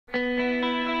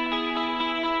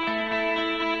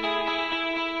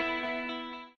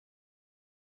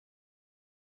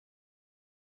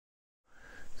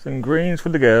Some greens for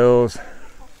the girls.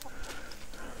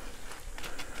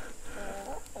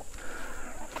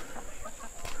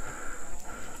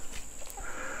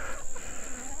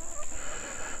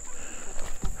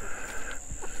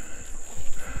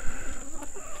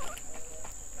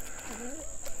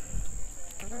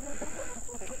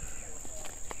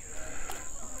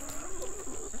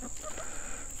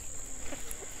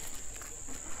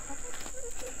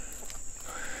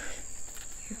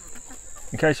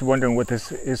 In case you're wondering what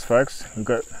this is, folks, we've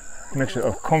got a mixture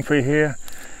of comfrey here,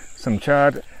 some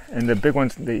chard, and the big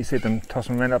ones that you see them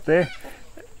tossing around up there,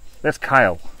 that's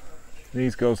kale.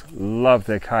 These girls love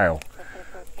their kale.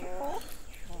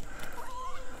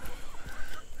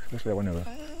 Especially that one over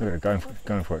there. Look at it,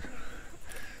 going for it.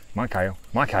 My kale,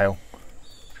 my kale.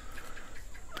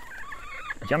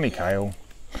 Yummy kale.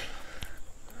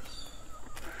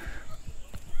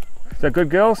 Is that good,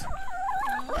 girls?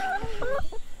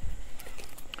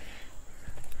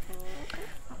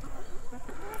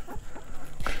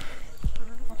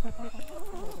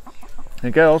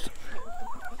 And girls,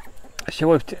 she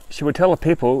would tell the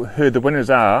people who the winners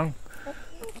are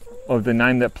of the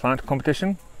Name That Plant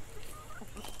competition.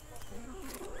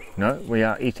 No, we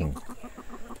are eating.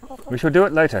 We shall do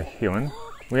it later, human.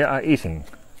 We are eating.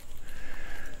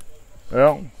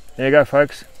 Well, there you go,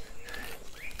 folks.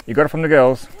 You got it from the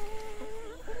girls.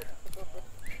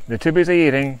 They're too busy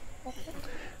eating,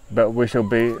 but we shall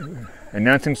be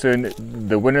announcing soon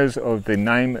the winners of the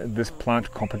Name This Plant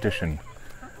competition.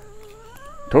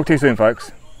 Talk to you soon,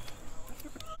 folks.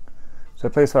 So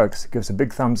please, folks, give us a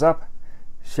big thumbs up,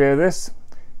 share this,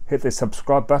 hit the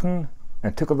subscribe button,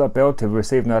 and tickle that bell to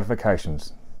receive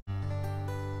notifications.